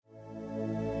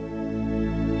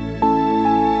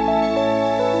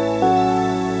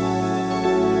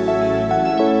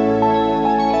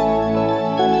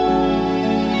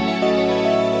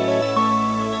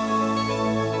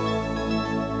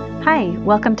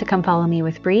Welcome to Come Follow Me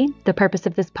with Bree. The purpose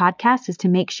of this podcast is to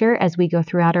make sure as we go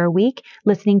throughout our week,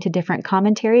 listening to different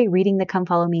commentary, reading the Come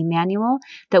Follow Me manual,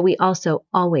 that we also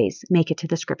always make it to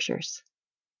the scriptures.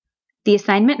 The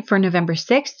assignment for November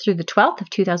 6th through the 12th of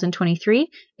 2023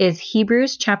 is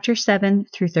Hebrews chapter 7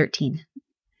 through 13.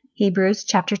 Hebrews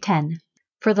chapter 10.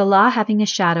 For the law, having a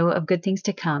shadow of good things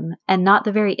to come, and not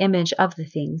the very image of the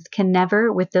things, can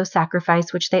never, with those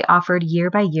sacrifice which they offered year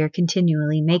by year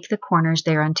continually, make the corners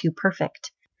thereunto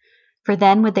perfect. For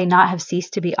then would they not have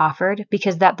ceased to be offered,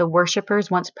 because that the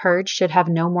worshippers once purged should have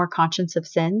no more conscience of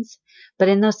sins? But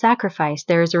in those sacrifice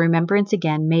there is a remembrance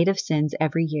again made of sins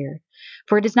every year.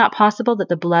 For it is not possible that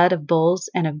the blood of bulls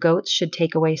and of goats should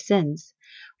take away sins.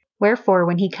 Wherefore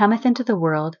when he cometh into the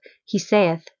world, he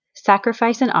saith,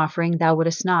 Sacrifice and offering thou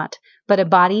wouldest not, but a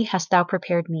body hast thou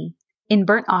prepared me. In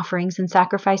burnt offerings and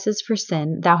sacrifices for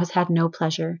sin thou hast had no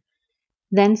pleasure.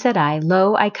 Then said I,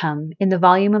 Lo, I come, in the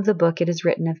volume of the book it is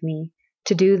written of me,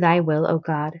 to do thy will, O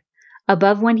God.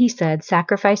 Above when he said,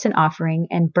 Sacrifice and offering,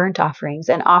 and burnt offerings,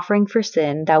 and offering for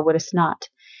sin thou wouldest not,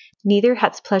 neither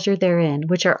hadst pleasure therein,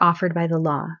 which are offered by the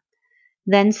law.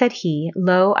 Then said he,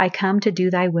 Lo, I come to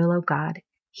do thy will, O God.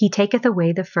 He taketh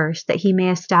away the first, that he may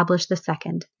establish the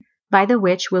second. By the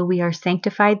which will we are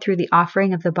sanctified through the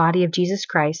offering of the body of Jesus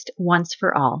Christ once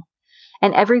for all.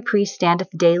 And every priest standeth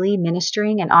daily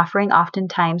ministering and offering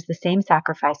oftentimes the same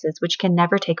sacrifices, which can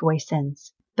never take away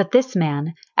sins. But this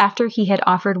man, after he had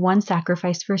offered one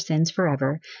sacrifice for sins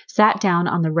forever, sat down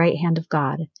on the right hand of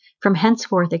God, from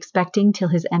henceforth expecting till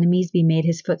his enemies be made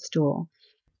his footstool.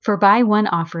 For by one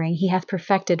offering he hath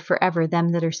perfected forever them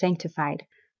that are sanctified.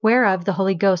 Whereof the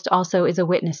Holy Ghost also is a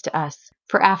witness to us.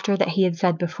 For after that he had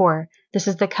said before, This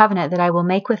is the covenant that I will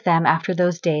make with them after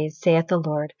those days, saith the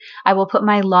Lord. I will put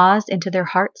my laws into their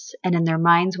hearts, and in their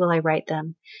minds will I write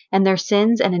them. And their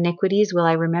sins and iniquities will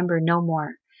I remember no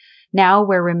more. Now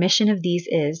where remission of these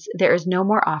is, there is no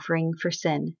more offering for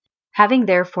sin. Having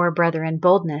therefore, brethren,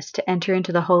 boldness to enter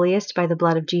into the holiest by the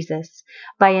blood of Jesus,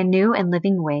 by a new and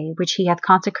living way, which he hath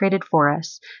consecrated for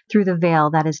us, through the veil,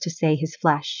 that is to say, his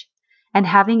flesh. And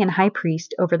having an high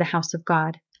priest over the house of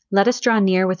God, let us draw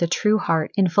near with a true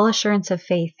heart, in full assurance of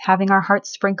faith, having our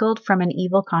hearts sprinkled from an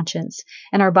evil conscience,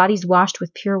 and our bodies washed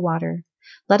with pure water.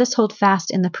 Let us hold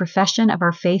fast in the profession of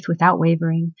our faith without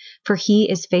wavering, for he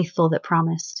is faithful that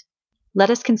promised. Let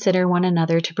us consider one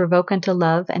another to provoke unto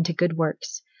love and to good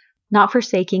works, not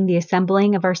forsaking the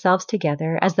assembling of ourselves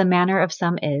together, as the manner of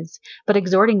some is, but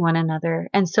exhorting one another,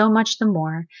 and so much the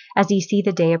more, as ye see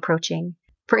the day approaching.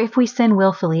 For if we sin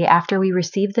wilfully after we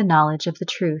receive the knowledge of the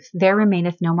truth, there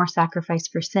remaineth no more sacrifice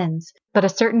for sins, but a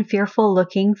certain fearful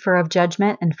looking for of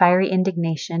judgment and fiery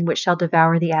indignation, which shall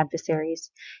devour the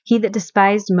adversaries. He that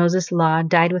despised Moses' law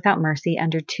died without mercy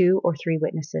under 2 or 3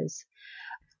 witnesses.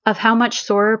 Of how much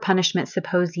sorer punishment,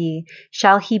 suppose ye,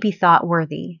 shall he be thought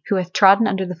worthy, who hath trodden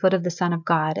under the foot of the Son of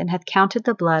God, and hath counted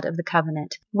the blood of the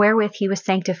covenant, wherewith he was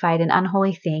sanctified an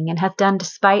unholy thing, and hath done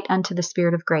despite unto the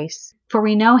Spirit of grace? For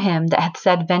we know him that hath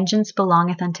said, Vengeance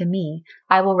belongeth unto me,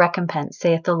 I will recompense,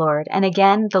 saith the Lord. And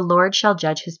again, the Lord shall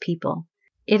judge his people.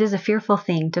 It is a fearful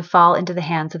thing to fall into the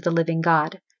hands of the living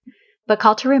God. But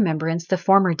call to remembrance the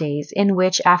former days, in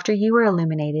which, after ye were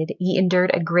illuminated, ye endured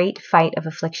a great fight of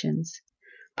afflictions.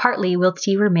 Partly whilst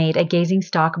ye were made a gazing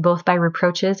stock both by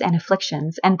reproaches and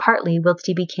afflictions, and partly whilst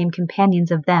ye became companions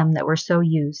of them that were so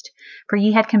used. For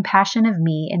ye had compassion of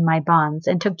me in my bonds,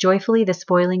 and took joyfully the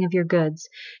spoiling of your goods,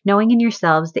 knowing in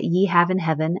yourselves that ye have in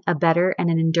heaven a better and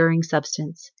an enduring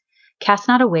substance. Cast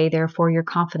not away therefore your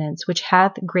confidence, which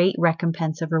hath great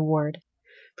recompense of reward.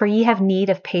 For ye have need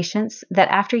of patience,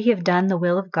 that after ye have done the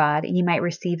will of God, ye might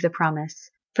receive the promise.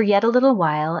 For yet a little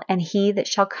while, and he that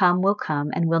shall come will come,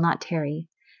 and will not tarry.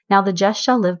 Now the just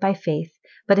shall live by faith,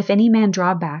 but if any man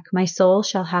draw back, my soul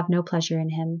shall have no pleasure in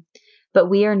him. But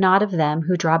we are not of them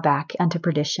who draw back unto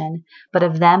perdition, but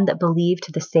of them that believe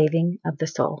to the saving of the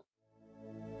soul.